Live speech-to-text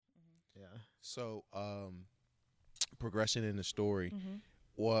So, progression in the story, Mm-hmm.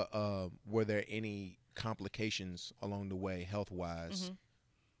 or were there any complications along the way, health wise, Mm-hmm.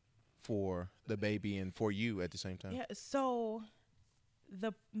 for the baby and for you at the same time? Yeah. So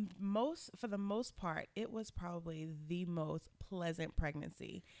for the most part, it was probably the most pleasant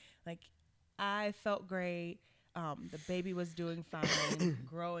pregnancy. Like, I felt great. The baby was doing fine,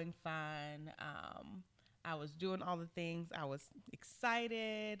 growing fine. I was doing all the things. I was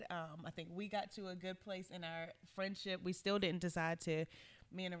excited. I think we got to a good place in our friendship. We still didn't decide to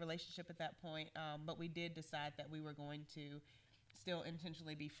be in a relationship at that point, but we did decide that we were going to still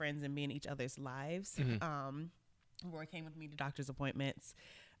intentionally be friends and be in each other's lives. Roy came with me to doctor's appointments.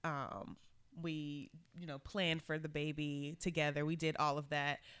 We, planned for the baby together. We did all of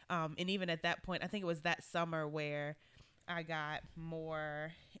that. And even at that point, I think it was that summer where I got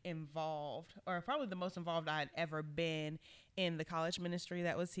more involved, or probably the most involved I'd ever been in the college ministry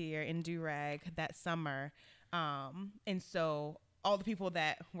that was here in Durag that summer. And so all the people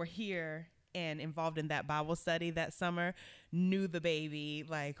that were here and involved in that Bible study that summer knew the baby.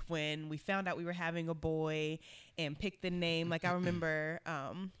 Like, when we found out we were having a boy and picked the name, like, I remember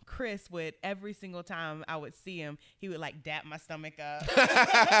Chris would, every single time I would see him, he would like dap my stomach up.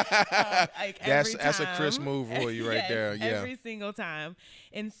 Like, That's a Chris move for you right yes, there. Yeah. every single time.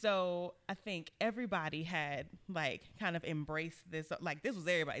 And so I think everybody had like kind of embraced this, like this was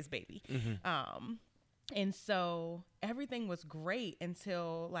everybody's baby. And so everything was great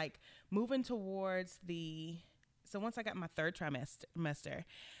until like moving towards so once I got my third trimester,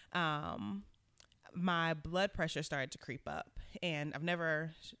 my blood pressure started to creep up, and I've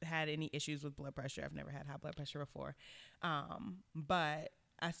never had any issues with blood pressure. I've never had high blood pressure before. But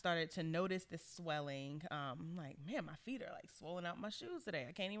I started to notice this swelling. Like, man, my feet are like swollen out my shoes today.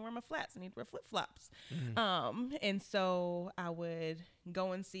 I can't even wear my flats. I need to wear flip flops. And so I would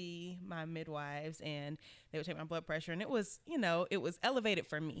go and see my midwives, and they would take my blood pressure, and it was, it was elevated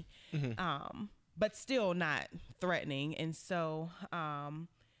for me, but still not threatening. And so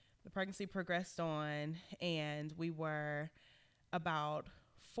the pregnancy progressed on, and we were about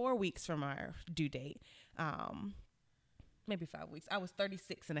 4 weeks from our due date. Maybe 5 weeks. I was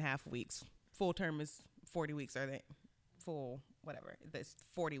 36 and a half weeks. Full term is 40 weeks, or that full, whatever. That's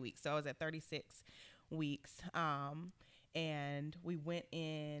 40 weeks. So I was at 36 weeks. And we went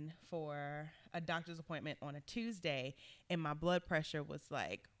in for a doctor's appointment on a Tuesday, and my blood pressure was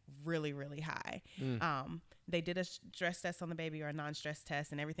like really, really high. They did a stress test on the baby, or a non-stress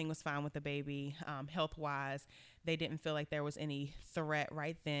test, and everything was fine with the baby. Health-wise, they didn't feel like there was any threat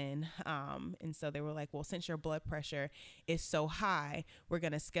right then. And so they were like, well, since your blood pressure is so high, we're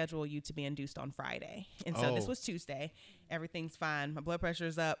going to schedule you to be induced on Friday. And so this was Tuesday. Everything's fine. My blood pressure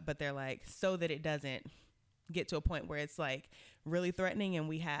is up, but they're like, so that it doesn't get to a point where it's like really threatening and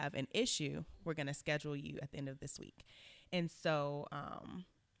we have an issue, we're going to schedule you at the end of this week. And so,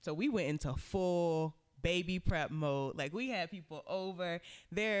 so we went into full baby prep mode. Like, we had people over,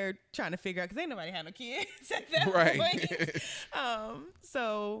 they're trying to figure out, because ain't nobody had no kids at that point.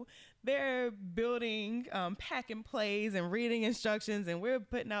 So they're building pack and plays and reading instructions, and we're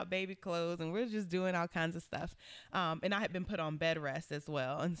putting out baby clothes, and we're just doing all kinds of stuff. And I had been put on bed rest as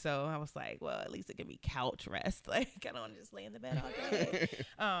well, and so I was like, well, at least it can be couch rest. Like, I don't want to just lay in the bed all day.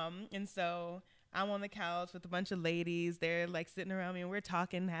 And so I'm on the couch with a bunch of ladies. They're like sitting around me, and we're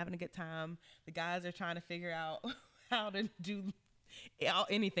talking, having a good time. The guys are trying to figure out how to do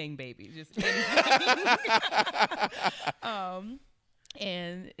anything, baby, just anything.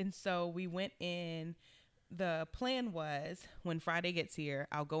 And so we went in. The plan was, when Friday gets here,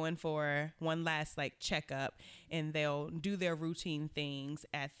 I'll go in for one last like checkup, and they'll do their routine things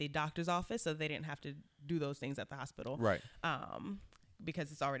at the doctor's office, so they didn't have to do those things at the hospital. Right.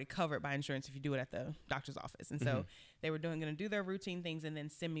 Because it's already covered by insurance if you do it at the doctor's office. And so they were going to do their routine things and then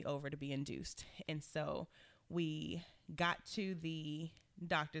send me over to be induced. And so we got to the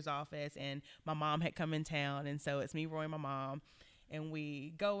doctor's office, and my mom had come in town. And so it's me, Roy, and my mom. And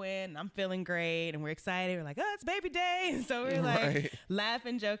we go in, I'm feeling great, and we're excited. We're like, oh, it's baby day. And so we're like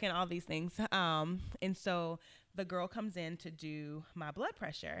laughing, joking, all these things. And so the girl comes in to do my blood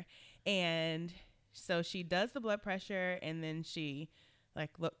pressure. And so she does the blood pressure, and then she's like,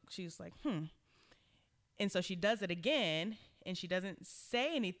 And so she does it again, and she doesn't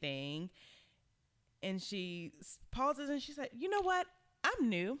say anything. And she pauses, and she's like, you know what? I'm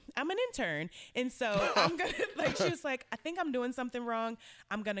new. I'm an intern. And so I'm going to, she was like, I think I'm doing something wrong.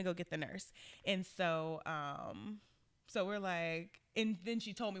 I'm going to go get the nurse. And so, so we're like, and then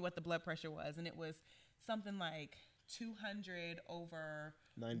she told me what the blood pressure was. And it was something like 200 over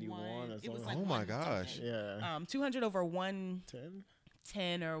 91 or something. It was like oh my gosh. Yeah. 200 over 110.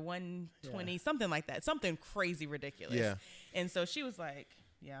 110 or 120, something like that, something crazy ridiculous. Yeah. And so she was like,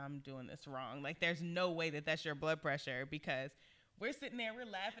 yeah, I'm doing this wrong. Like, there's no way that that's your blood pressure, because we're sitting there, we're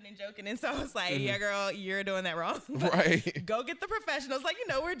laughing and joking. And so I was like, yeah, girl, you're doing that wrong. Right. Go get the professionals. Like,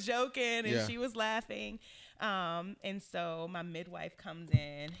 we're joking. And Yeah. she was laughing. And so my midwife comes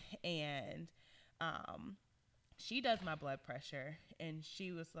in, and she does my blood pressure. And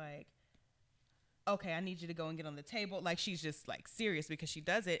she was like, okay, I need you to go and get on the table. Like, she's just like serious because she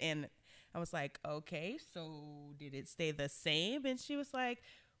does it. And I was like, okay, so did it stay the same? And she was like,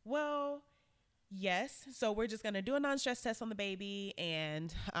 well, yes. So we're just going to do a non-stress test on the baby,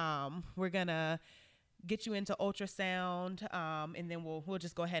 and we're going to get you into ultrasound, and then we'll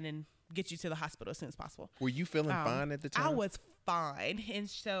just go ahead and get you to the hospital as soon as possible. Were you feeling fine at the time? I was fine. And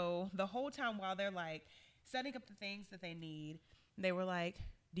so the whole time while they're like setting up the things that they need, they were like,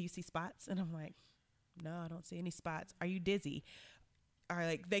 do you see spots? And I'm like, no, I don't see any spots. Are you dizzy? Or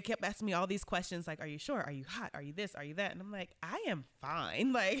like, they kept asking me all these questions like, are you sure? Are you hot? Are you this? Are you that? And I'm like, I am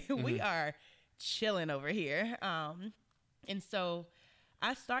fine. Like, we are chilling over here. And so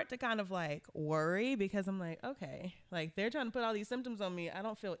I start to kind of like worry, because I'm like, okay, like, they're trying to put all these symptoms on me. I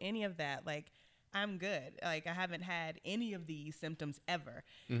don't feel any of that. Like, I'm good. Like, I haven't had any of these symptoms ever.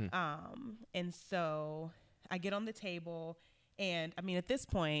 And so I get on the table, and I mean, at this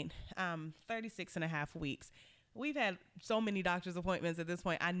point, 36 and a half weeks. We've had so many doctor's appointments at this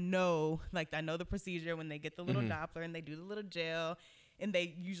point. I know the procedure when they get the little Doppler and they do the little gel, and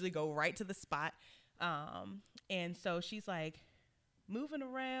they usually go right to the spot. And so she's like moving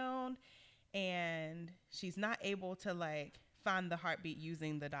around, and she's not able to like find the heartbeat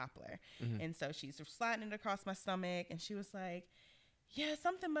using the Doppler. And so she's sliding it across my stomach, and she was like, yeah,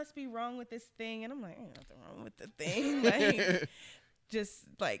 something must be wrong with this thing. And I'm like, ain't nothing wrong with the thing. Like, just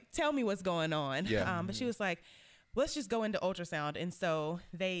like, tell me what's going on. Yeah. But she was like, let's just go into ultrasound. And so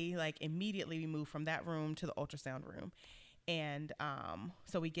they like immediately moved from that room to the ultrasound room. And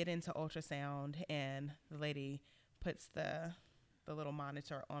so we get into ultrasound, and the lady puts the little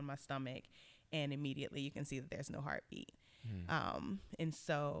monitor on my stomach, and immediately you can see that there's no heartbeat. And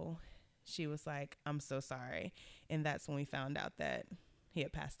so she was like, I'm so sorry. And that's when we found out that he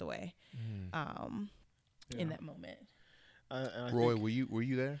had passed away in that moment. Roy, were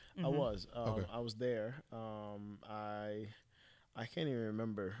you there? I was. Okay. I was there. I can't even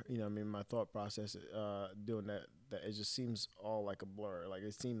remember. I mean, my thought process doing that it just seems all like a blur. Like,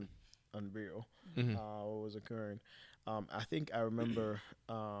 it seemed unreal what was occurring. I think I remember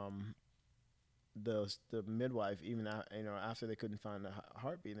the midwife, even after they couldn't find the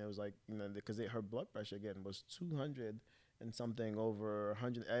heartbeat, and it was like, because her blood pressure again was 200 and something over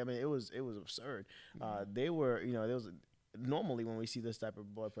 100. I mean, it was absurd. They were, there was. Normally, when we see this type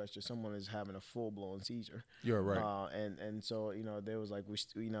of blood pressure, someone is having a full-blown seizure. You're right. And so, there was like,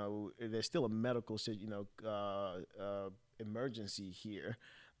 there's still a medical, emergency here,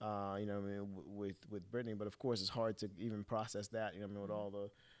 with Brittany. But of course, it's hard to even process that, with all the,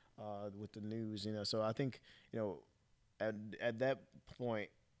 with the news, So I think, at that point,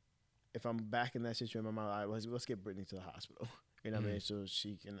 if I'm back in that situation, in my mind, let's get Brittany to the hospital. What I mean? So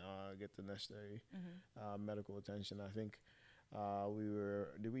she can get the necessary medical attention. I think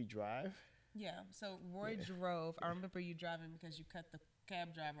did we drive? Yeah. So Roy drove. I remember you driving because you cut the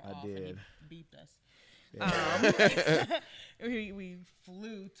cab driver off did. and he beeped us. Yeah. We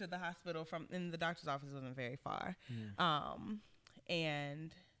flew to the hospital and the doctor's office wasn't very far.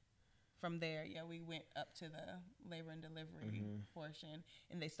 And from there, we went up to the labor and delivery portion,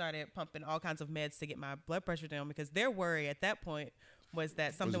 and they started pumping all kinds of meds to get my blood pressure down, because their worry at that point was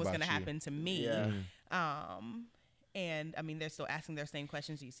that something was going to happen to me. Yeah. And I mean, they're still asking their same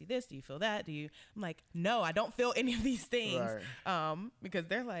questions. Do you see this? Do you feel that? I'm like, no, I don't feel any of these things. Right. Because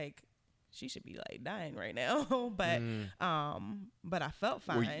they're like, she should be like dying right now. But I felt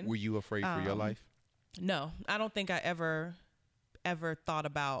fine. Were you afraid for your life? No, I don't think I ever thought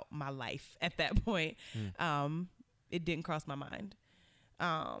about my life at that point. It didn't cross my mind.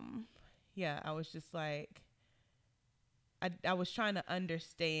 I was just like, I was trying to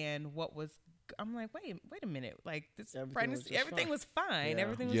understand what was. I'm like, wait a minute. Like, this pregnancy, everything was fine. Yeah.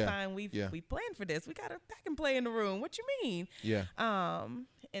 Everything was fine. We planned for this. We got a pack and play in the room. What you mean? Yeah.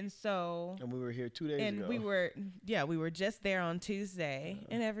 And so. And we were here 2 days ago. And we were just there on Tuesday,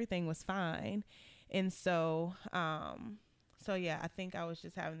 and everything was fine. And so, I think I was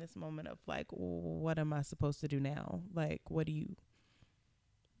just having this moment of like, what am I supposed to do now? Like, what do you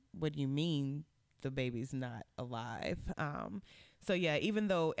mean the baby's not alive? Even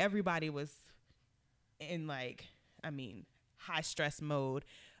though everybody was in high stress mode,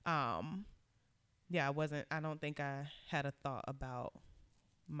 I don't think I had a thought about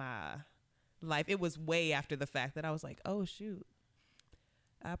my life. It was way after the fact that I was like, oh shoot,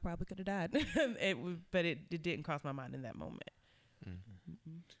 I probably could have died. But it didn't cross my mind in that moment.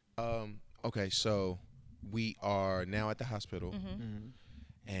 Okay, so we are now at the hospital, Mm-hmm.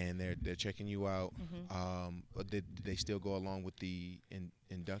 and they're checking you out. Did they still go along with the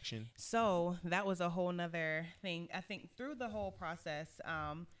induction? So that was a whole nother thing. I think through the whole process,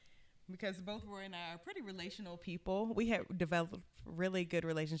 because both were in our pretty relational people, we had developed really good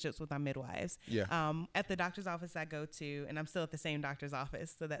relationships with our midwives. Yeah. At the doctor's office I go to, and I'm still at the same doctor's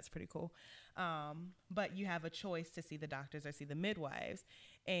office, so that's pretty cool. But you have a choice to see the doctors or see the midwives.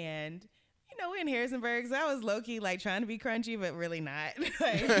 And we're in Harrisonburg, so I was low-key like trying to be crunchy, but really not.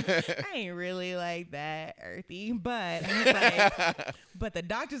 Like, I ain't really like that earthy, but I was like, but the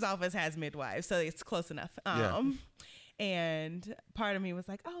doctor's office has midwives, so it's close enough. And part of me was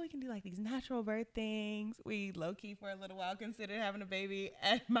like, oh, we can do like these natural birth things. We low-key for a little while considered having a baby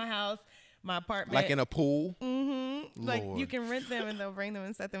at my house, my apartment. Like in a pool? Mm-hmm. Like Lord. you can rent them and they'll bring them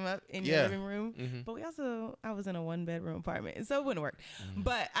and set them up in Yeah. your living room. Mm-hmm. But I was in a 1-bedroom apartment, so it wouldn't work.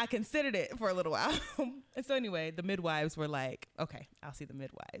 But I considered it for a little while. And so anyway, the midwives were like, okay, I'll see the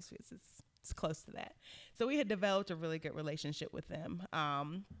midwives. It's close to that. So we had developed a really good relationship with them.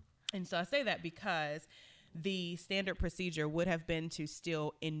 And so I say that because the standard procedure would have been to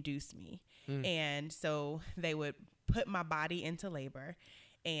still induce me. And so they would put my body into labor.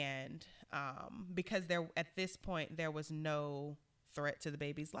 And because at this point, there was no threat to the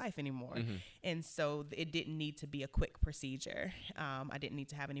baby's life anymore. And so it didn't need to be a quick procedure. I didn't need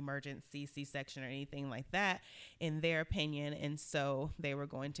to have an emergency C-section or anything like that, in their opinion. And so they were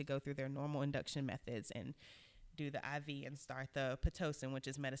going to go through their normal induction methods and do the IV and start the Pitocin, which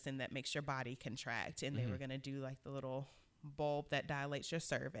is medicine that makes your body contract. And they were going to do like the little bulb that dilates your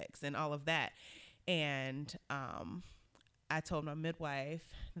cervix and all of that. And I told my midwife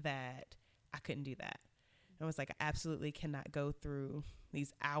that I couldn't do that. I was like, I absolutely cannot go through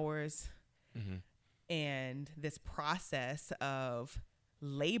these hours and this process of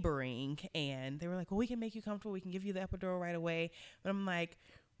laboring. And they were like, well, we can make you comfortable. We can give you the epidural right away. But I'm like,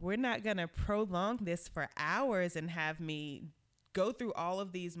 we're not going to prolong this for hours and have me go through all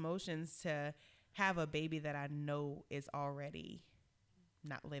of these motions to have a baby that I know is already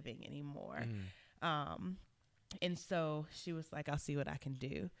not living anymore. And so she was like, I'll see what I can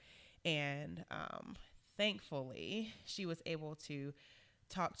do. And thankfully, she was able to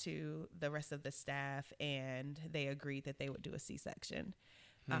talk to the rest of the staff, and they agreed that they would do a C-section.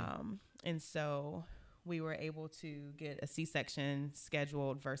 And so we were able to get a C-section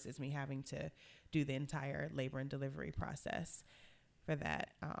scheduled versus me having to do the entire labor and delivery process for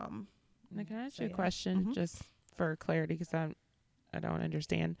that. Now, can I ask you a question just for clarity, because I don't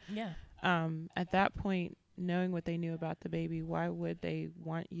understand. Yeah. At that point, knowing what they knew about the baby, why would they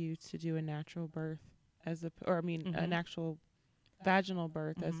want you to do a natural birth an actual vaginal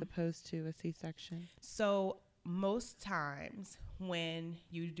birth as opposed to a C-section? So most times when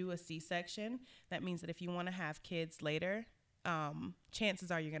you do a C-section, that means that if you want to have kids later, chances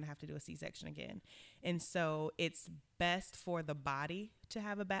are you're going to have to do a C-section again. And so it's best for the body to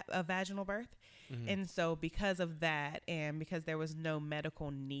have a vaginal birth. And so because of that, and because there was no medical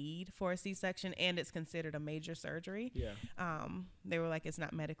need for a C-section, and it's considered a major surgery, they were like, it's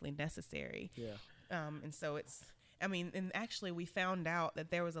not medically necessary. And so and actually we found out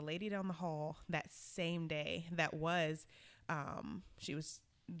that there was a lady down the hall that same day that was, she was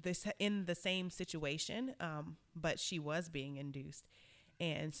in the same situation, but she was being induced.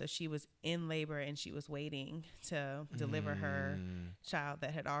 And so she was in labor and she was waiting to deliver her child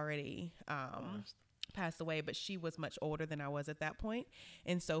that had already passed away, but she was much older than I was at that point.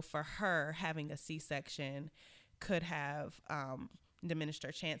 And so for her, having a C-section could have diminished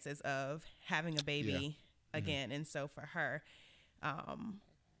her chances of having a baby again. And so for her,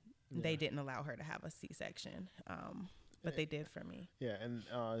 they didn't allow her to have a C-section. But they did for me. Yeah, and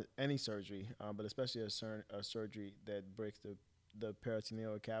any surgery, but especially a surgery that breaks the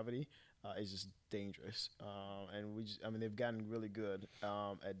peritoneal cavity is just dangerous. And they've gotten really good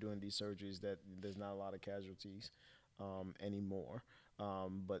at doing these surgeries that there's not a lot of casualties anymore.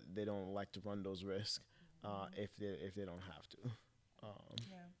 But they don't like to run those risks if they don't have to.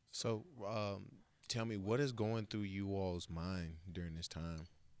 So tell me, what is going through you all's mind during this time?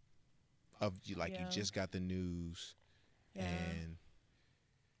 You just got the news. Yeah. And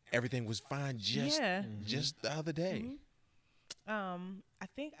everything was fine just the other day. I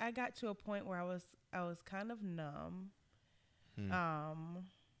think I got to a point where I was kind of numb.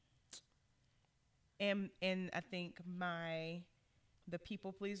 And I think the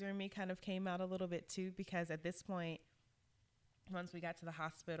people pleaser in me kind of came out a little bit too, because at this point, once we got to the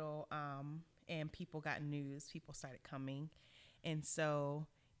hospital, and people got news, people started coming. And so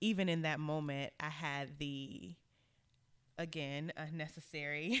even in that moment, I had again, a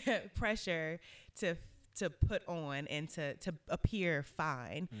necessary pressure to put on and to appear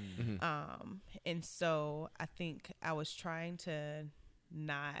fine. Mm-hmm. And so I think I was trying to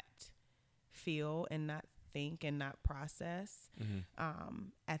not feel and not think and not process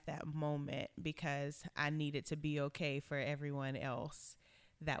at that moment, because I needed to be okay for everyone else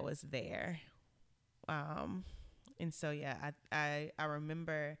that was there. And so, yeah, I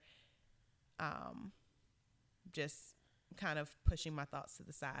remember just kind of pushing my thoughts to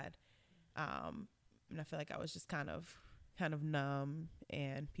the side. And I feel like I was just kind of numb,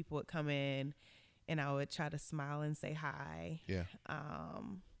 and people would come in and I would try to smile and say hi. Yeah.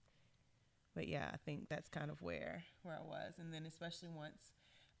 But yeah, I think that's kind of where I was. And then especially once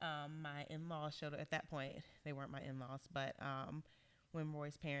my in-laws showed up. At that point, they weren't my in-laws, but when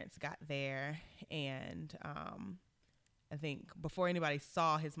Roy's parents got there, and I think before anybody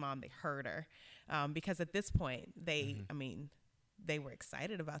saw his mom, they heard her. Because at this point, they were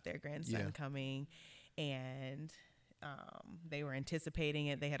excited about their grandson coming, and they were anticipating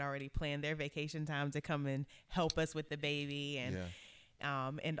it. They had already planned their vacation time to come and help us with the baby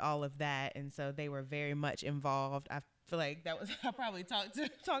and all of that. And so they were very much involved. I feel like I probably talked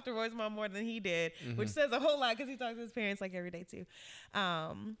to Roy's mom more than he did, which says a whole lot, because he talks to his parents like every day too.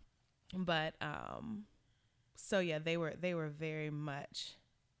 So yeah, they were very much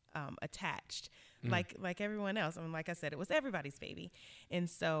attached, like everyone else. I mean, like I said, it was everybody's baby. And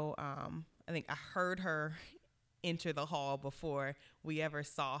so I think I heard her enter the hall before we ever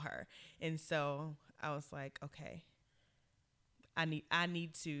saw her. And so I was like, okay, I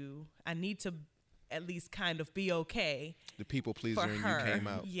need to at least kind of be okay. The people pleaser and you came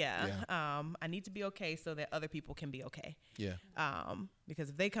out. Yeah. I need to be okay so that other people can be okay. Yeah. Because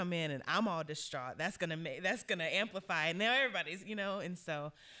if they come in and I'm all distraught, that's gonna amplify. And now everybody's, and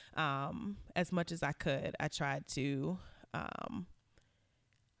so as much as I could, I tried to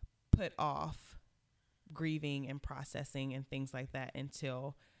put off grieving and processing and things like that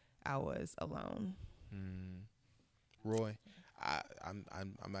until I was alone. Roy, I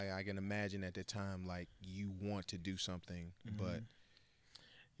can imagine at the time, like, you want to do something, but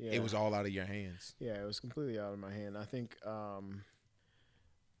it was all out of your hands. Yeah, it was completely out of my hand. I think from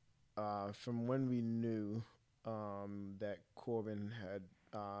when we knew that Corbin had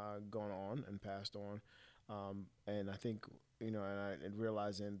gone on and passed on, and I think, and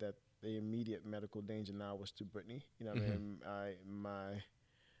realizing that the immediate medical danger now was to Brittany. I mean, my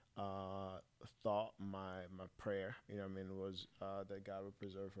thought, my prayer, was that God would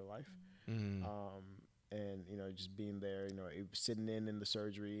preserve her life. And just being there, sitting in the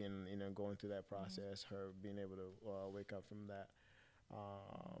surgery and going through that process, her being able to wake up from that.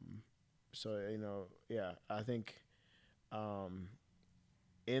 So I think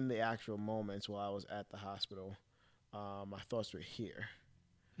in the actual moments while I was at the hospital, my thoughts were here.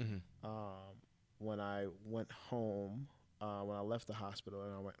 When I went home, when I left the hospital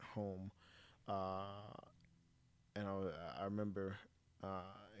and I went home, and I remember,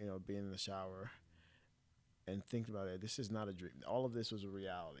 being in the shower and thinking about it. This is not a dream. All of this was a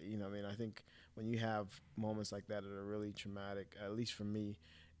reality. I think when you have moments like that are really traumatic, at least for me,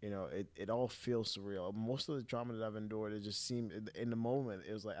 it all feels surreal. Most of the trauma that I've endured, it just seemed, in the moment,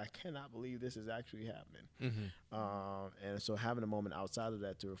 it was like, I cannot believe this is actually happening. And so having a moment outside of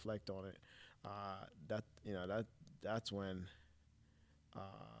that to reflect on it, that's when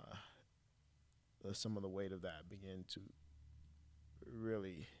some of the weight of that began to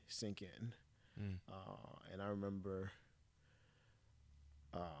really sink in. And I remember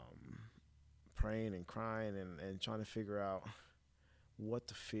praying and crying and trying to figure out what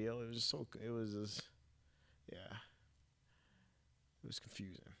to feel. It was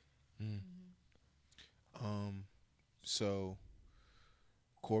confusing. So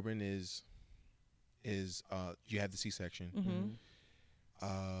Corbin is you had the C-section.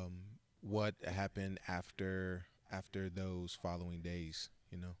 What happened after those following days,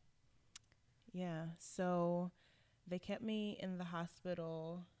 Yeah, so they kept me in the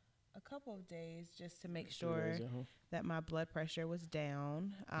hospital a couple of days just to make sure that my blood pressure was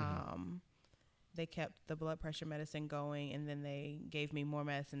down. They kept the blood pressure medicine going, and then they gave me more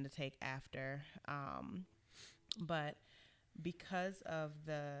medicine to take after. But because of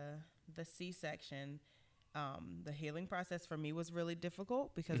the C-section, the healing process for me was really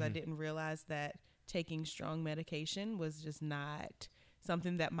difficult, because I didn't realize that taking strong medication was just not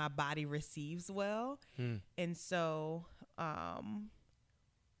something that my body receives well. And so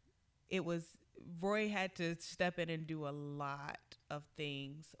it was Roy had to step in and do a lot of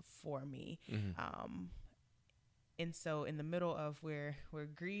things for me. And so in the middle of we're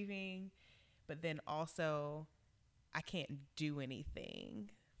grieving, but then also I can't do anything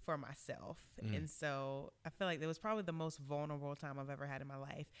for myself. And so I feel like it was probably the most vulnerable time I've ever had in my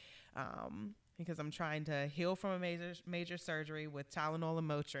life, because I'm trying to heal from a major surgery with Tylenol and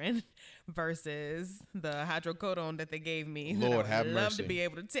Motrin versus the hydrocodone that they gave me. Lord that I have would love mercy. to be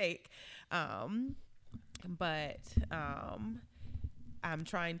able to take. But I'm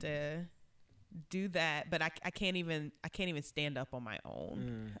trying to do that, but I can't even stand up on my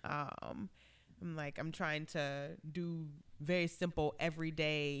own. I'm trying to do very simple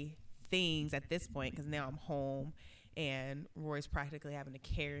everyday things at this point, because now I'm home and Roy's practically having to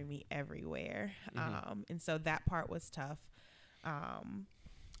carry me everywhere. And so that part was tough. And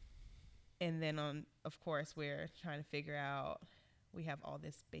then of course, we're trying to figure out, we have all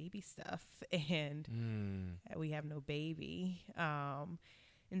this baby stuff and we have no baby. And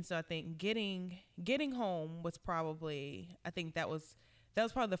so I think getting home was probably, that was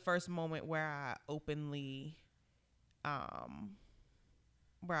probably the first moment where I openly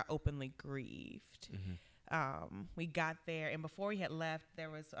grieved. We got there, and before we had left, there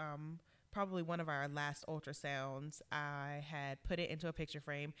was probably one of our last ultrasounds. I had put it into a picture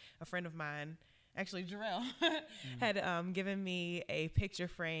frame. A friend of mine, actually Jarrell, had given me a picture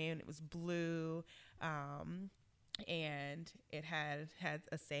frame. It was blue, and it had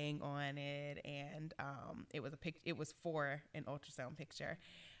a saying on it, and it was for an ultrasound picture.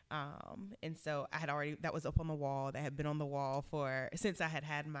 And so I had already, that was up on the wall, that had been on the wall since I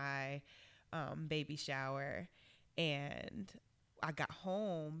had my baby shower. And I got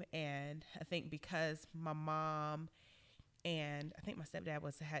home, and I think because my mom and I think my stepdad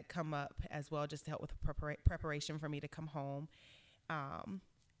had come up as well, just to help with the preparation for me to come home.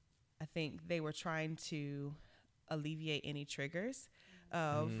 I think they were trying to alleviate any triggers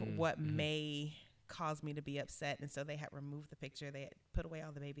of what may cause me to be upset. And so they had removed the picture. They had put away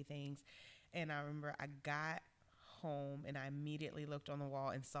all the baby things. And I remember I got home and I immediately looked on the wall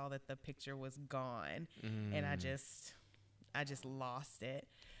and saw that the picture was gone. And I just lost it.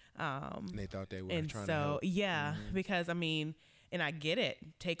 They thought they were and trying so, to help. Yeah, because I mean, and I get it.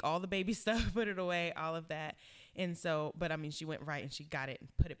 Take all the baby stuff, put it away, all of that. And so, but I mean, she went right and she got it and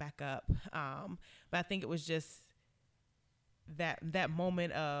put it back up. But I think it was just that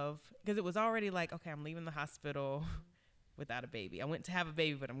moment of, because it was already like, okay, I'm leaving the hospital without a baby. I went to have a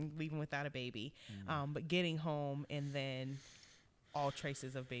baby, but I'm leaving without a baby. But getting home and then all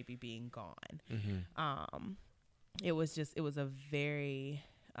traces of baby being gone. It was a very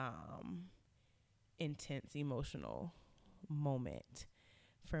intense emotional moment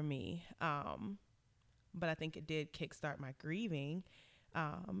for me. But I think it did kickstart my grieving.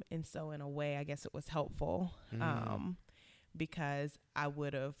 And so in a way, I guess it was helpful. Because I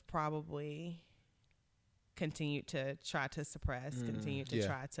would have probably continued to try to suppress, continued to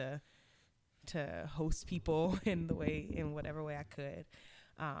try to host people in whatever way I could.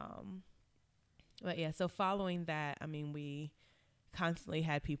 But yeah, so following that, I mean, we constantly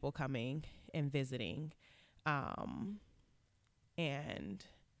had people coming and visiting. And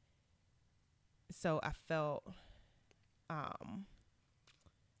so I felt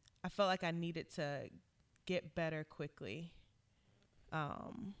like I needed to get better quickly.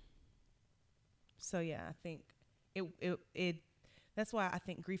 So yeah, I think it that's why I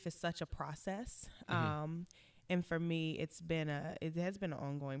think grief is such a process. And for me, it has been an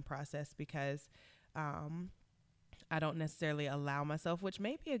ongoing process because, I don't necessarily allow myself, which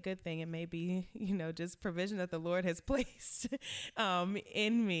may be a good thing. It may be, just provision that the Lord has placed,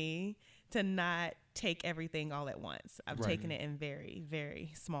 in me to not take everything all at once. I've taken it in very,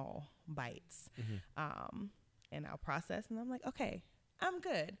 very small bites. And I'll process and I'm like, okay, I'm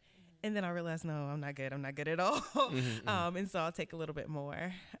good. And then I realize, no, I'm not good. I'm not good at all. And so I'll take a little bit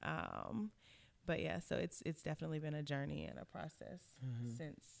more. But yeah, so it's definitely been a journey and a process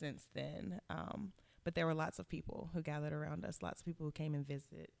since then. But there were lots of people who gathered around us, lots of people who came and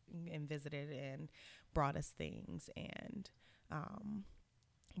visited and brought us things and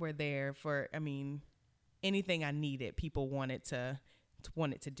were there for, I mean, anything I needed, people wanted to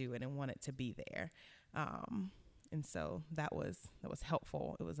do it and wanted to be there. And so that was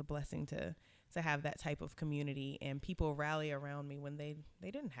helpful. It was a blessing to have that type of community and people rally around me when they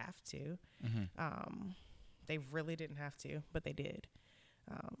didn't have to. They really didn't have to, but they did.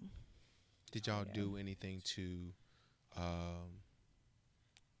 Did y'all do anything to,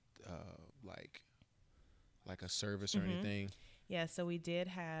 like a service or anything? Yeah, so we did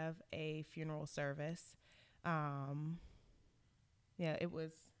have a funeral service. It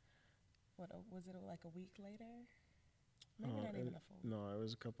Was it like a week later? Maybe not even a full week. No, it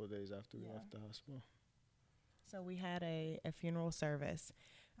was a couple of days after we left the hospital. So we had a funeral service,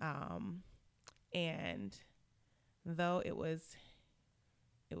 and though it was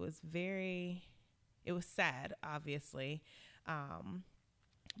sad, obviously,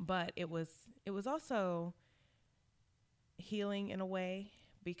 but it was also healing in a way,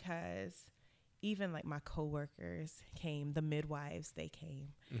 because even like my coworkers came, the midwives, they came.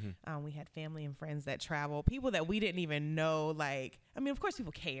 Mm-hmm. We had family and friends that traveled, people that we didn't even know. Like, I mean, of course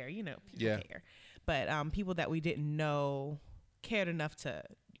people care, people care, but people that we didn't know cared enough to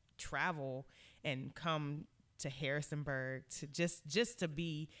travel and come to Harrisonburg to just to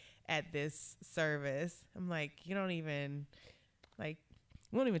be at this service. I'm like, we don't even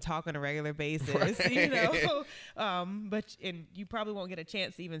talk on a regular basis, right. but you probably won't get a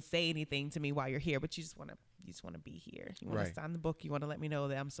chance to even say anything to me while you're here, but you just want to be here. You want right. to sign the book. You want to let me know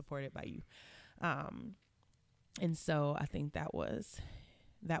that I'm supported by you. And so I think that was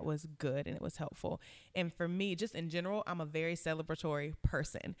good, and it was helpful. And for me, just in general, I'm a very celebratory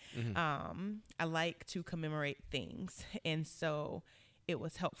person. Mm-hmm. I like to commemorate things. And so it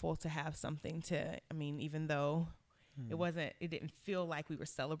was helpful to have something even though it didn't feel like we were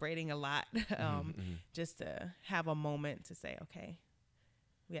celebrating a lot, just to have a moment to say, okay,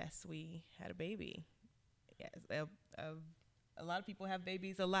 yes, we had a baby. Yes. A lot of people have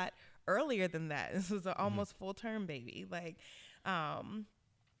babies a lot earlier than that. This was an almost full-term baby. And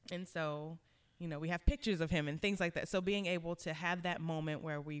so, we have pictures of him and things like that. So being able to have that moment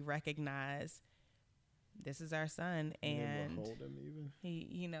where we recognize this is our son, and hold him even.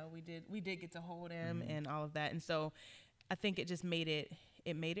 he, we did get to hold him and all of that. And so I think it just made it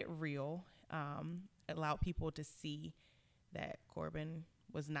real, allowed people to see that Corbin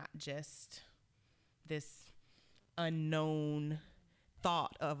was not just this unknown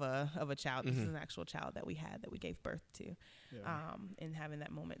thought of a child. This is an actual child that we had, that we gave birth to. And having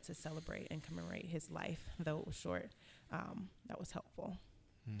that moment to celebrate and commemorate his life, though it was short, that was helpful.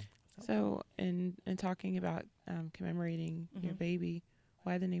 So in talking about commemorating your baby,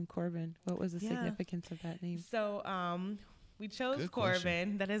 why the name Corbin? What was the significance of that name? So we chose good Corbin.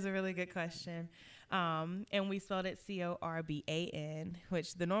 Question. That is a really good question. And we spelled it Corban,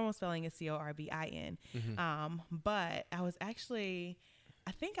 which the normal spelling is Corbin. But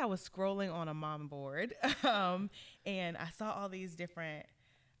I think I was scrolling on a mom board, and I saw all these different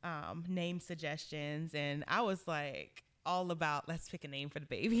name suggestions, and I was like all about, let's pick a name for the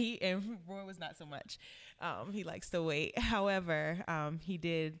baby. And Roy was not so much. He likes to wait. However, he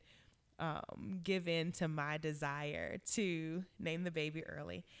did give in to my desire to name the baby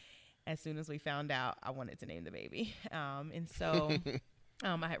early. As soon as we found out, I wanted to name the baby. And so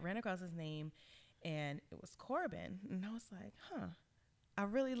I had ran across his name, and it was Corbin. And I was like, I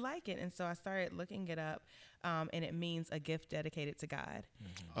really like it. And so I started looking it up, and it means a gift dedicated to God.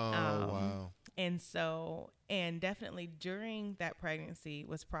 Wow. And definitely during that pregnancy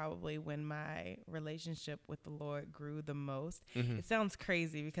was probably when my relationship with the Lord grew the most. It sounds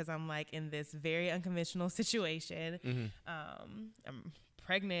crazy because I'm like in this very unconventional situation. I'm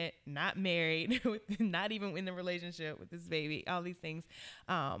pregnant, not married, not even in a relationship with this baby, all these things.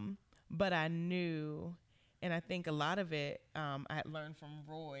 But I knew, and I think a lot of it I had learned from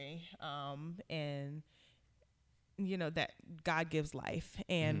Roy, and that God gives life,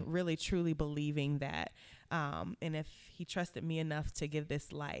 and really truly believing that, and if he trusted me enough to give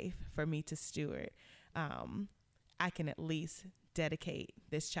this life for me to steward, I can at least dedicate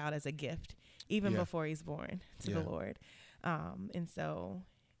this child as a gift, even before he's born, to the Lord.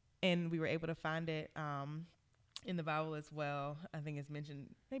 And we were able to find it in the Bible as well. I think it's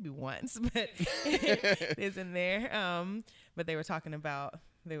mentioned maybe once, but it is in there. But they were talking about,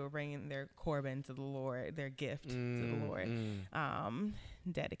 they were bringing their Corbin to the Lord, their gift to the Lord,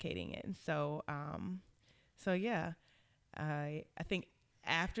 dedicating it. And so, I think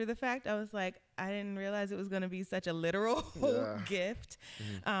after the fact, I was like, I didn't realize it was going to be such a literal gift,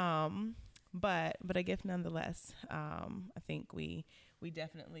 but a gift nonetheless. I think we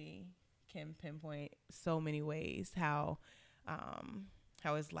definitely can pinpoint so many ways how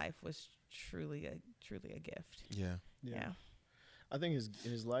his life was truly a gift. Yeah. I think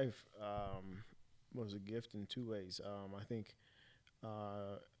his life was a gift in two ways. I think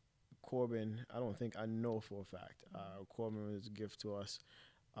Corbin, I know for a fact, Corbin was a gift to us,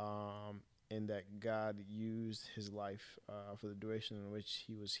 in that God used his life for the duration in which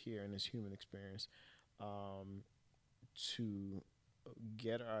he was here in his human experience to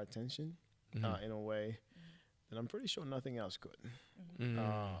get our attention in a way that I'm pretty sure nothing else could.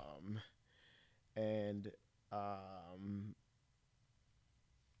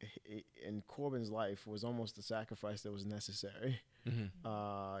 in Corbin's life was almost the sacrifice that was necessary,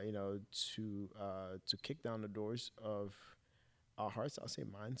 you know, to kick down the doors of our hearts. I'll say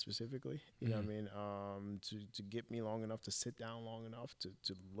mine specifically. You know what I mean? To get me long enough to sit down long enough to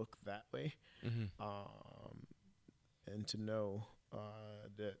look that way, and to know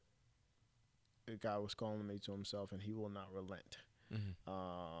that God was calling me to Himself, and He will not relent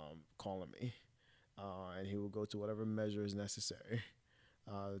calling me, and He will go to whatever measure is necessary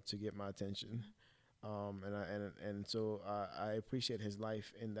to get my attention. And so I appreciate His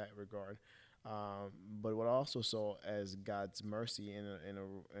life in that regard. But what I also saw as God's mercy in a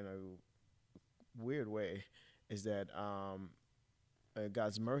weird way is that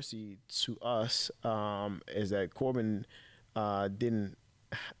God's mercy to us is that Corbin didn't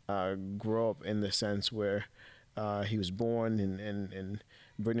grow up in the sense where he was born and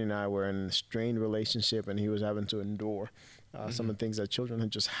Brittany and I were in a strained relationship, and he was having to endure some of the things that children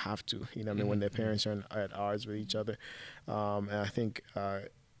just have to, you know what I mean, when their parents are at odds with each other. And I think,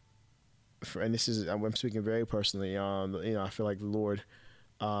 and this is, I'm speaking very personally, you know, I feel like the Lord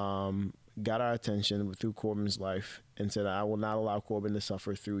got our attention through Corbin's life and said, I will not allow Corbin to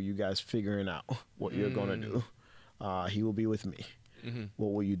suffer through you guys figuring out what you're going to do. He will be with me.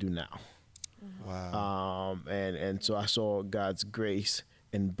 What will you do now? Wow. And so I saw God's grace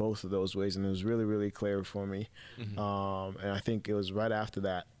in both of those ways, and it was really, really clear for me. And I think it was right after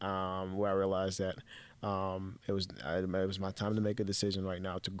that where I realized that it was my time to make a decision right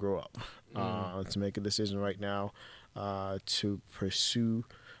now to grow up, to make a decision right now to pursue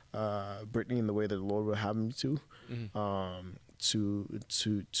Brittany in the way that the Lord would have me to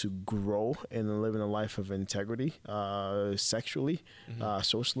grow and live in a life of integrity, sexually,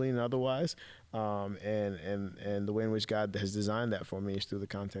 socially, and otherwise. And the way in which God has designed that for me is through the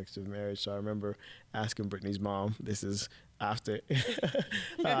context of marriage. So I remember asking Brittany's mom, this is after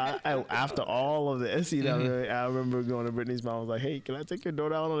after all of this, you know, I remember going to Brittany's mom, I was like, hey, can I take your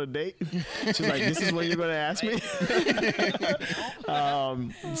daughter out on a date? She's like, this is what you're going to ask me?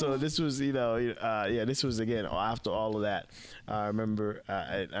 So this was, you know, this was, again, after all of that. I remember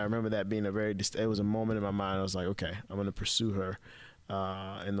that being it was a moment in my mind. I was like, okay, I'm going to pursue her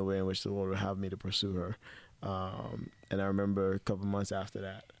in the way in which the Lord would have me to pursue her. And I remember a couple months after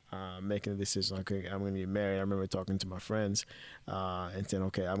that, making a decision, okay, I'm going to get married. I remember talking to my friends and saying,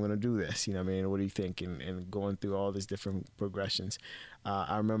 okay, I'm going to do this. You know what I mean? What do you think? And going through all these different progressions.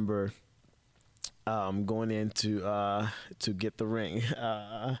 I remember going in to get the ring,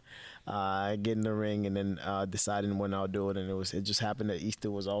 getting the ring, and then deciding when I'll do it. And it just happened that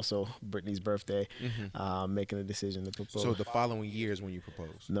Easter was also Brittany's birthday, making a decision to propose. So the following year is when you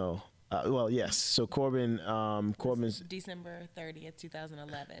proposed? No. Well, yes. So Corbin's December 30th,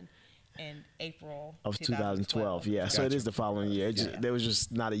 2011, and April of 2012. Yeah. Gotcha. So it is the following year. There was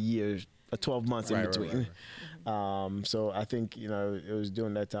just not a year, 12 months in between. Right. So I think, you know, it was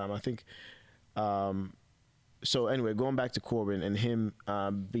during that time. I think. So anyway, going back to Corbin and him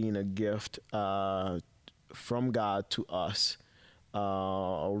being a gift from God to us,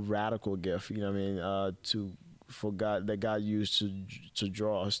 a radical gift. You know what I mean? For God, that God used to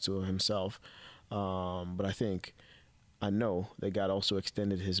draw us to Himself. But I know that God also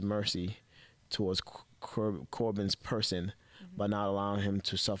extended His mercy towards Corbin's person by not allowing him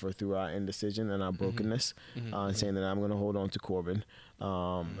to suffer through our indecision and our brokenness, and saying that I'm going to hold on to Corbin,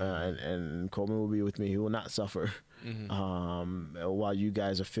 and Corbin will be with me. He will not suffer while you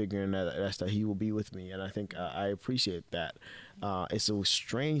guys are figuring that he will be with me. And I think I appreciate that. It's a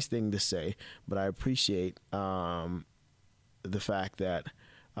strange thing to say, but I appreciate the fact that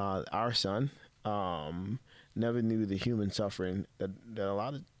our son never knew the human suffering that a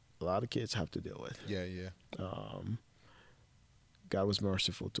lot of kids have to deal with. Yeah. God was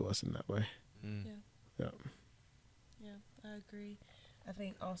merciful to us in that way. Yeah, I agree. I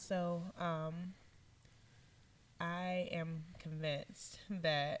think also I am convinced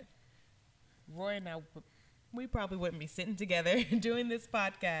that Roy and I, we probably wouldn't be sitting together doing this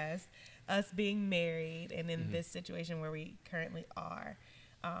podcast, us being married and in this situation where we currently are,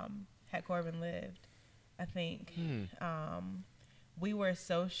 had Corbin lived. I think we were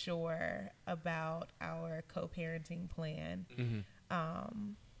so sure about our co-parenting plan.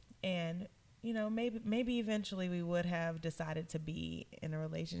 And, you know, maybe eventually we would have decided to be in a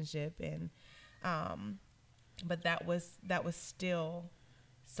relationship, and but that was still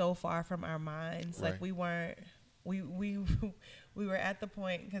so far from our minds. Right. Like we were at the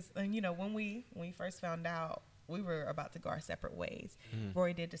point, because you know, when we first found out, we were about to go our separate ways.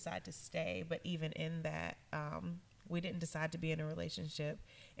 Roy did decide to stay, but even in that, we didn't decide to be in a relationship,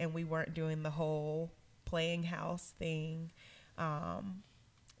 and we weren't doing the whole playing house thing.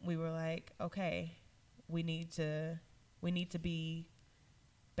 we were like, okay, we need to be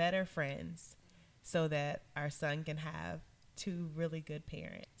better friends so that our son can have two really good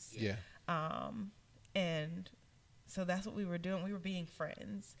parents. Yeah. And so that's what we were doing. We were being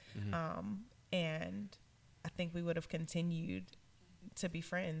friends. And I think we would have continued to be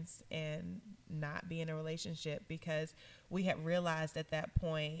friends and not be in a relationship because we had realized at that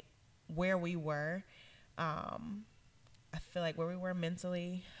point where we were. I feel like where we were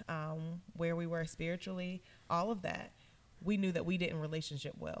mentally, where we were spiritually, all of that, we knew that we didn't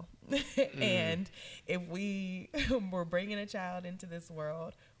relationship well. And if we were bringing a child into this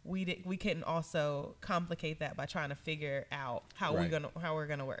world, we couldn't also complicate that by trying to figure out how we're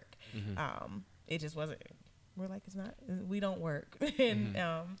gonna work. It just wasn't. We're like, we don't work. And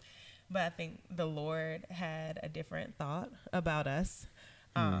but I think the Lord had a different thought about us.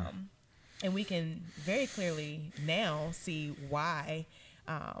 And we can very clearly now see why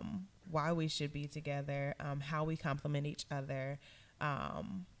we should be together, how we complement each other,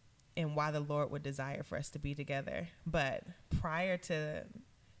 and why the Lord would desire for us to be together. But prior to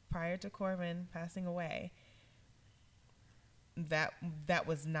Corbin passing away, that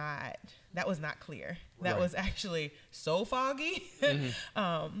was not clear. That was actually so foggy.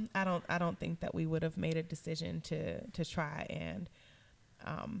 I don't think that we would have made a decision to try and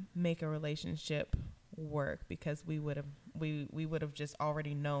make a relationship work because we would have just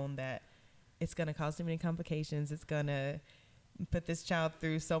already known that it's going to cause too many complications. It's going to put this child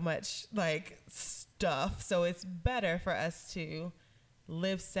through so much like stuff. So it's better for us to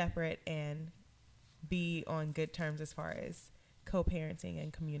live separate and be on good terms as far as co-parenting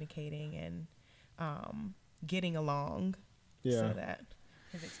and communicating and getting along so that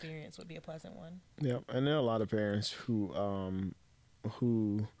his experience would be a pleasant one. Yeah, and there are a lot of parents who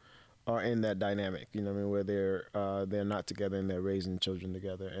are in that dynamic, you know what I mean, where they're not together and they're raising children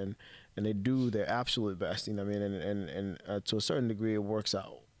together, and they do their absolute best, you know what I mean, and to a certain degree it works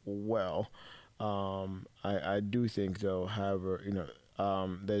out well. I do think though, however, you know,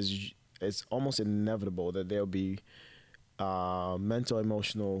 it's almost inevitable that there'll be mental,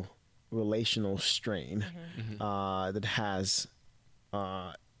 emotional, relational strain that has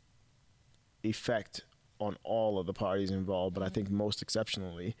effect on all of the parties involved, but I think most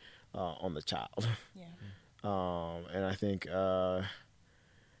exceptionally on the child. And I think, that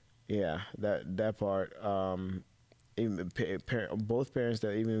part, even both parents,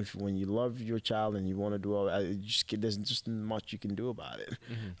 that even if when you love your child and you want to do all that, there's just much you can do about it.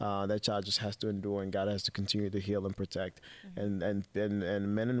 That child just has to endure, and God has to continue to heal and protect. And men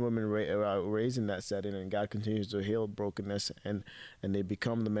and women are raised in that setting, and God continues to heal brokenness, and they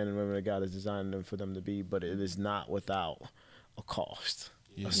become the men and women that God has designed them for them to be. But it is not without a cost,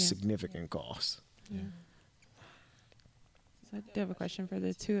 a significant cost. So I do have a question for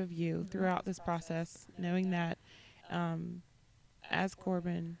the two of you. Throughout this process, knowing that as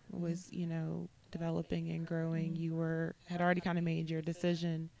Corbin was, you know, developing and growing, you had already kind of made your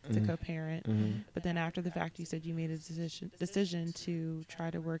decision to co-parent, but then after the fact, you said you made a decision to try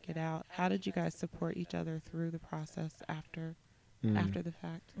to work it out. How did you guys support each other through the process after the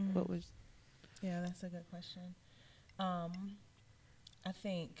fact? What was? Yeah, that's a good question. I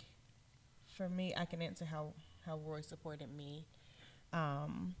think for me, I can answer how Roy supported me.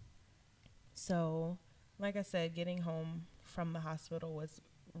 So, like I said, getting home from the hospital was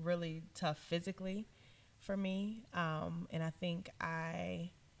really tough physically for me. And I think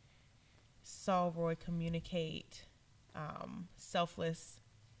I saw Roy communicate selfless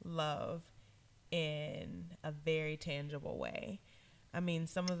love in a very tangible way. I mean,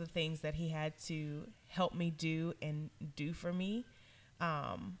 some of the things that he had to help me do and do for me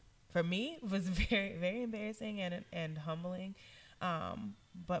was very, very embarrassing and humbling.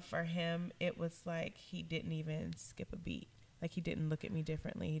 But for him, it was like he didn't even skip a beat. Like, he didn't look at me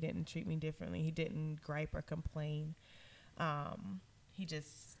differently. He didn't treat me differently. He didn't gripe or complain. He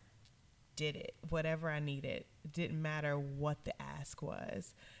just did it, whatever I needed. It didn't matter what the ask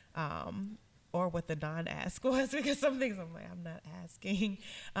was, or what the non-ask was, because some things I'm like, I'm not asking.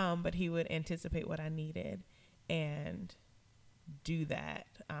 But he would anticipate what I needed and do that.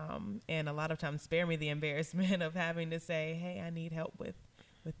 And a lot of times spare me the embarrassment of having to say, hey, I need help with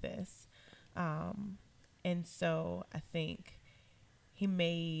this. And so I think he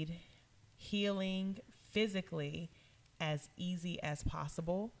made healing physically as easy as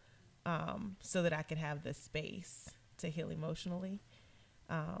possible, so that I could have the space to heal emotionally.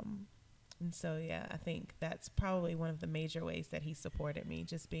 And so, yeah, I think that's probably one of the major ways that he supported me,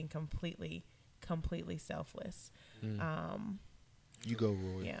 just being completely selfless. You go,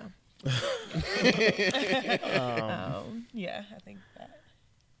 Roy. Yeah. Yeah, I think that.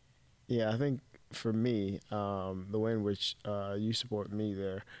 Yeah, I think for me, the way in which you support me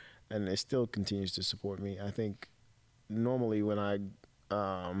there, and it still continues to support me. I think normally when I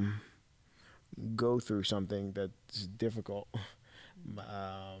go through something that's difficult,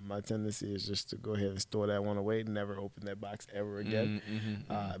 my tendency is just to go ahead and store that one away and never open that box ever again.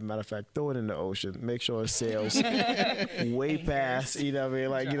 Matter of fact, throw it in the ocean. Make sure it sails way past, you know what I mean?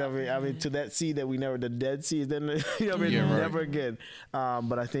 Like, you know what I mean? I mean, to that sea that we never, the Dead Sea, then, you know what I mean? Yeah, right. Never again.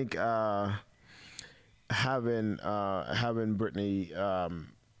 But I think having Brittany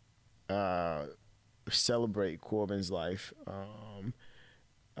celebrate Corbin's life on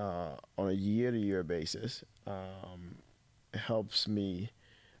a year-to-year basis helps me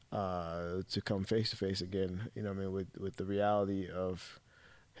to come face to face again, you know what I mean, with the reality of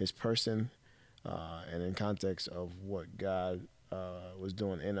his person and in context of what God was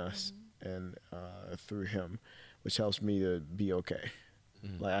doing in us and through him, which helps me to be okay.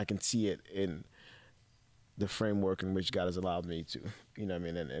 Like I can see it in the framework in which God has allowed me to, you know what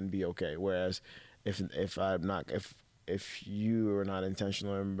I mean, and be okay. Whereas if you are not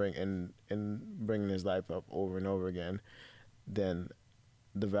intentional in bringing his life up over and over again, then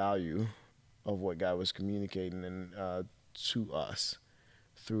the value of what God was communicating and to us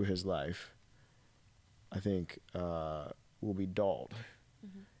through his life, I think, will be dulled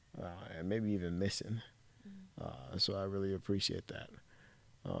and maybe even missing. So I really appreciate that.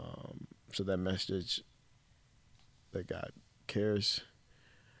 So that message that God cares,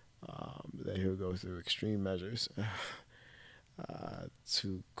 that he'll go through extreme measures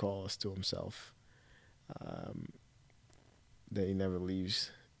to call us to himself, that he never leaves,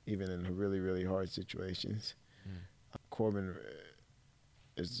 even in really, really hard situations. Corbin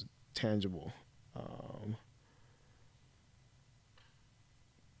is tangible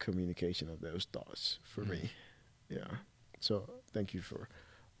communication of those thoughts for me. Yeah. So thank you for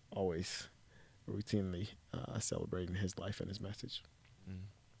always routinely celebrating his life and his message.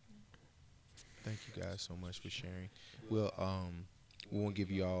 Thank you guys so much for sharing. We won't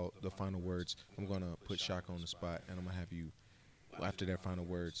give you all the final words. I'm gonna put Shaka on the spot, and I'm gonna have you, after their final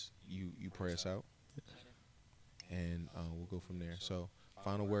words, you pray us out, and we'll go from there. So,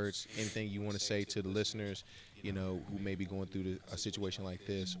 final words. Anything you want to say to the listeners, you know, who may be going through a situation like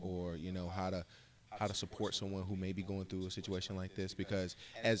this, or you know how to support someone who may be going through a situation like this, because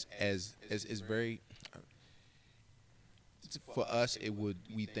as very. For us,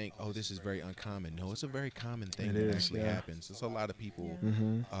 we think, oh, this is very uncommon. No, it's a very common thing that actually happens. There's a lot of people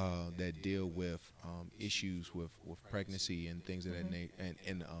that deal with issues with pregnancy and things of that nature,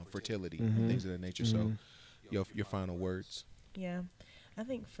 and fertility and things of that nature. So, your final words. Yeah, I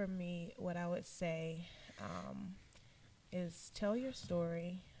think for me, what I would say is tell your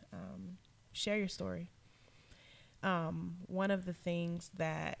story, share your story. One of the things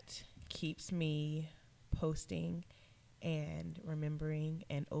that keeps me posting and remembering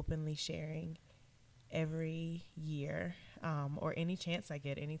and openly sharing every year, or any chance I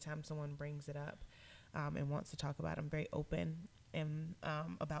get, anytime someone brings it up and wants to talk about it, I'm very open and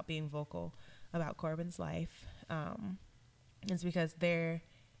about being vocal about Corbin's life. It's because I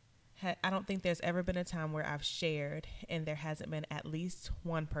don't think there's ever been a time where I've shared and there hasn't been at least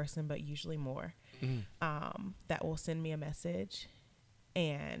one person, but usually more, that will send me a message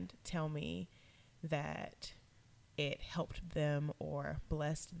and tell me that it helped them or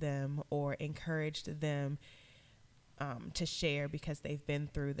blessed them or encouraged them to share because they've been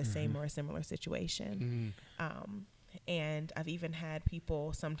through the same or a similar situation. And I've even had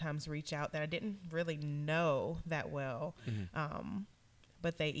people sometimes reach out that I didn't really know that well,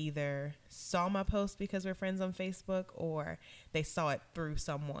 but they either saw my post because we're friends on Facebook, or they saw it through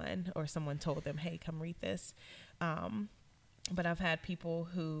someone, or someone told them, hey, come read this. But I've had people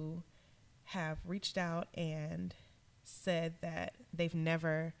who have reached out and said that they've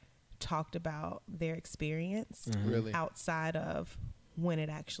never talked about their experience Really? outside of when it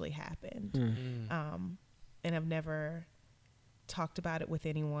actually happened. And I've never talked about it with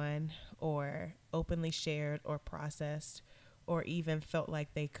anyone or openly shared or processed or even felt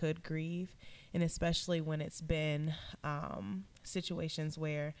like they could grieve. And especially when it's been situations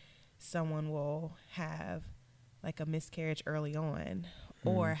where someone will have like a miscarriage early on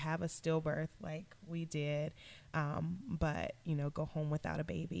or have a stillbirth like we did, but, you know, go home without a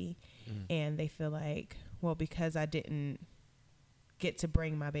baby. And they feel like, well, because I didn't get to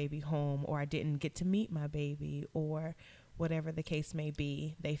bring my baby home, or I didn't get to meet my baby, or whatever the case may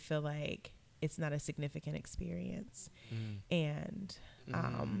be, they feel like it's not a significant experience. And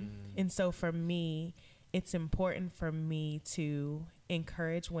so for me, it's important for me to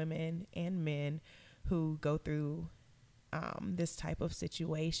encourage women and men who go through this type of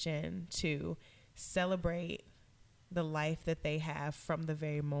situation to celebrate the life that they have from the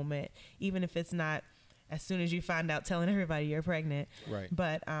very moment, even if it's not as soon as you find out telling everybody you're pregnant, Right.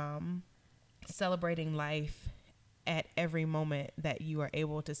 but celebrating life at every moment that you are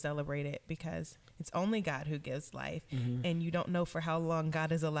able to celebrate it, because it's only God who gives life, and you don't know for how long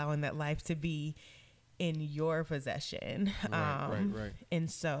God is allowing that life to be in your possession. Right. And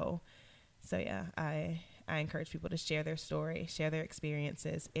so yeah, I encourage people to share their story, share their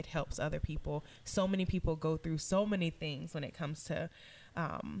experiences. It helps other people. So many people go through so many things when it comes to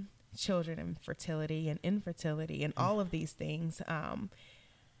children and fertility and infertility and all of these things.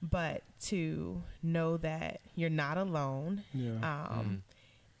 But to know that you're not alone,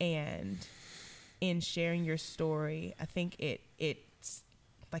 and in sharing your story, I think it's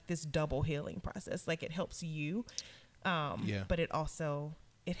like this double healing process. Like, it helps you, but it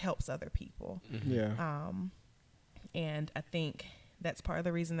helps other people. And I think that's part of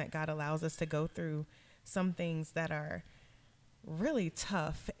the reason that God allows us to go through some things that are really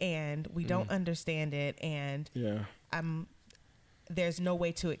tough and we don't understand it. And there's no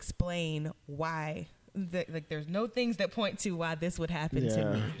way to explain why. There's no things that point to why this would happen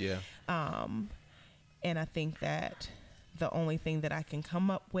to me. And I think that the only thing that I can come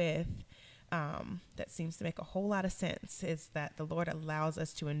up with that seems to make a whole lot of sense is that the Lord allows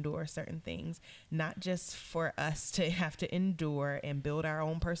us to endure certain things, not just for us to have to endure and build our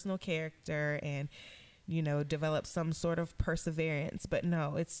own personal character and, you know, develop some sort of perseverance, but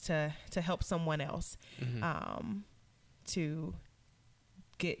no, it's to help someone else to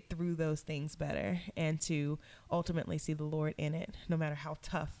get through those things better and to ultimately see the Lord in it, no matter how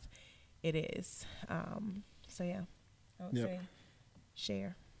tough it is. So yeah, I would say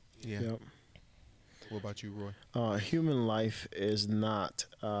share. What about you, Roy? Human life is not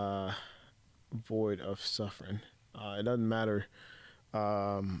void of suffering. It doesn't matter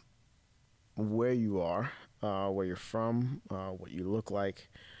where you are, where you're from, what you look like,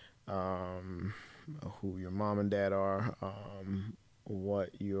 who your mom and dad are,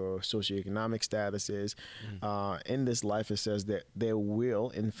 what your socioeconomic status is. In this life, it says that there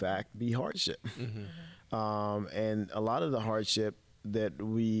will, in fact, be hardship. And a lot of the hardship that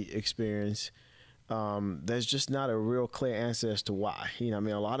we experience, there's just not a real clear answer as to why. You know, I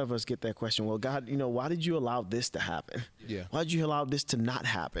mean, a lot of us get that question, well, God, you know, why did you allow this to happen? Why did you allow this to not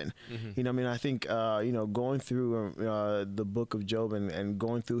happen? You know, I mean, I think, you know, going through the book of Job and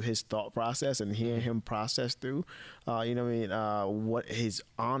going through his thought process and hearing him process through, you know, I mean, what his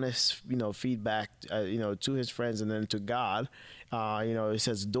honest, you know, feedback, you know, to his friends and then to God, you know, it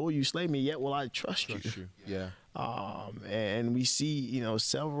says, though you slay me, yet will I trust you. And we see, you know,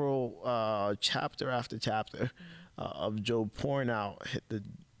 several chapter after chapter of Job pouring out the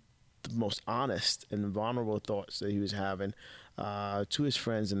most honest and vulnerable thoughts that he was having to his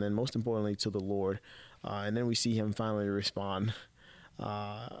friends, and then most importantly to the Lord. And then we see him finally respond.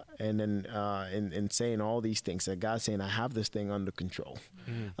 And then in saying all these things, that God's saying, I have this thing under control.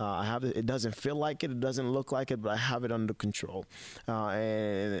 I have it. It doesn't feel like it. It doesn't look like it, but I have it under control.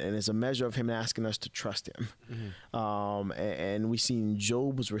 And it's a measure of him asking us to trust him. And we seen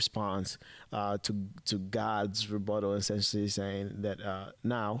Job's response to God's rebuttal, essentially saying that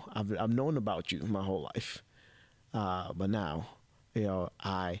now I've known about you my whole life, but now, you know,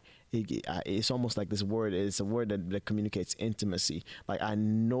 it's almost like this word. It's a word that communicates intimacy. Like, I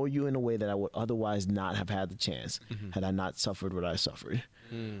know you in a way that I would otherwise not have had the chance had I not suffered what I suffered.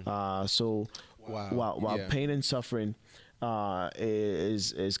 So while pain and suffering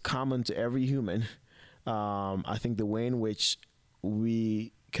is common to every human, I think the way in which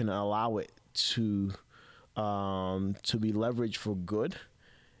we can allow it to be leveraged for good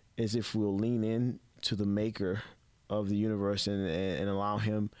is if we'll lean in to the Maker of the universe and allow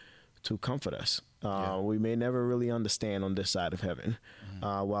him to comfort us. We may never really understand on this side of heaven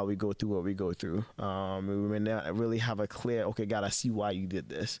while we go through what we go through. We may not really have a clear, okay, God, I see why you did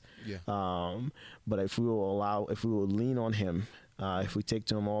this. But if we will lean on him, if we take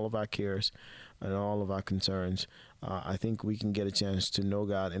to him all of our cares and all of our concerns, I think we can get a chance to know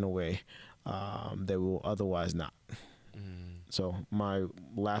God in a way that we will otherwise not. So my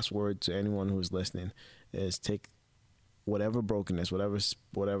last word to anyone who's listening is take whatever brokenness,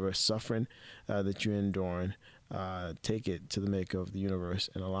 whatever suffering that you're enduring, take it to the Maker of the universe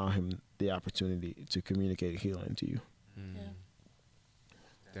and allow him the opportunity to communicate healing to you.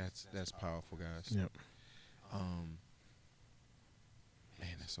 That's powerful, guys. Yep.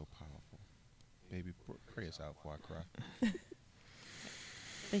 Man, that's so powerful. Baby, pray us out before I cry.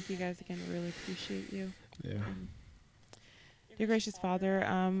 Thank you guys again. I really appreciate you. Dear gracious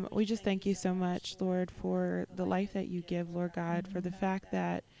Father, we just thank you so much, Lord, for the life that you give, Lord God, for the fact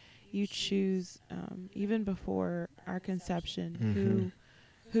that you choose, even before our conception,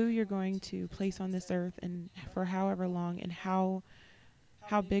 who you're going to place on this earth and for however long, and how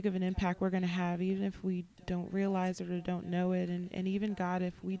big of an impact we're going to have, even if we don't realize it or don't know it. And even, God,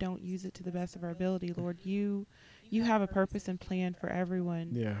 if we don't use it to the best of our ability, Lord, you have a purpose and plan for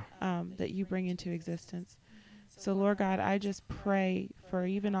everyone that you bring into existence. So, Lord God, I just pray for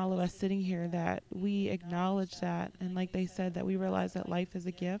even all of us sitting here that we acknowledge that, and like they said, that we realize that life is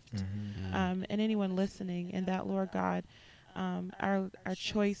a gift, and anyone listening, and that, Lord God, our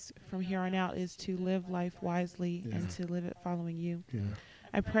choice from here on out is to live life wisely and to live it following you.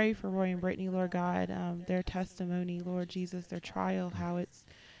 I pray for Roy and Brittany, Lord God, their testimony, Lord Jesus, their trial, how it's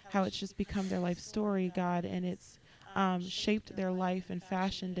just become their life story, God, and it's shaped their life and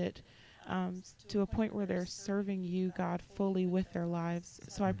fashioned it to a point where they're serving you, God, fully with their lives.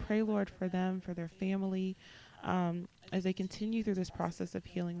 So I pray, Lord, for them, for their family, as they continue through this process of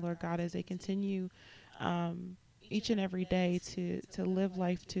healing, Lord God, as they continue each and every day to live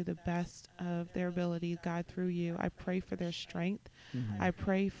life to the best of their ability, God, through you. I pray for their strength. I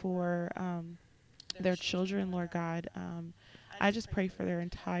pray for their children, Lord God. I just pray for their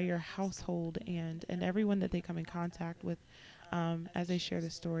entire household and everyone that they come in contact with as they share the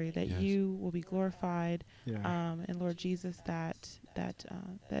story, that you will be glorified. And Lord Jesus, that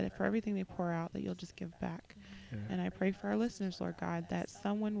for everything they pour out, that you'll just give back. And I pray for our listeners, Lord God, that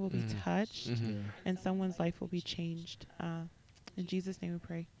someone will be touched and someone's life will be changed. In Jesus' name we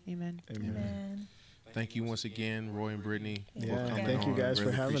pray. Amen. Amen. Thank you once again, Roy and Brittany, for Yeah, coming thank you on. guys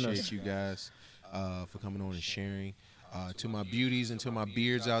Really for having appreciate us. you guys for coming on and sharing. To my beauties and to my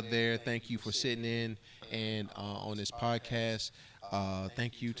beards out there, thank you for sitting in and on this podcast.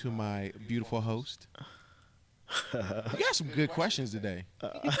 Thank you to my beautiful host. You got some good questions today.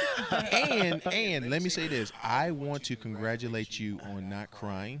 And let me say this. I want to congratulate you on not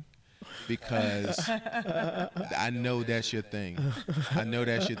crying, because I know that's your thing. I know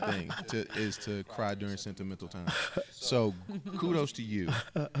that's your thing, is to cry during sentimental times. So kudos to you.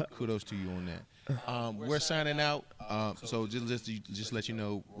 Kudos to you on that. We're signing out. So just let you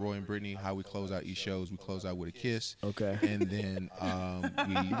know, Roy and Brittany, how we close out each shows. We close out with a kiss. Okay. And then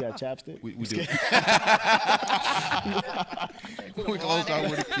You got chapstick? we do. We close out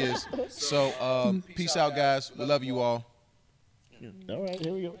with a kiss. So peace out, guys. We love you all. All right,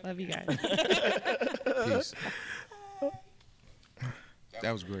 here we go. Love you guys. Peace.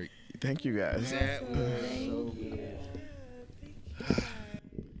 That was great. Thank you guys. That was Learning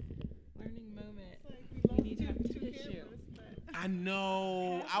moment. You need to have tissue. I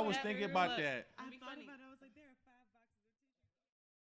know. I was thinking about that.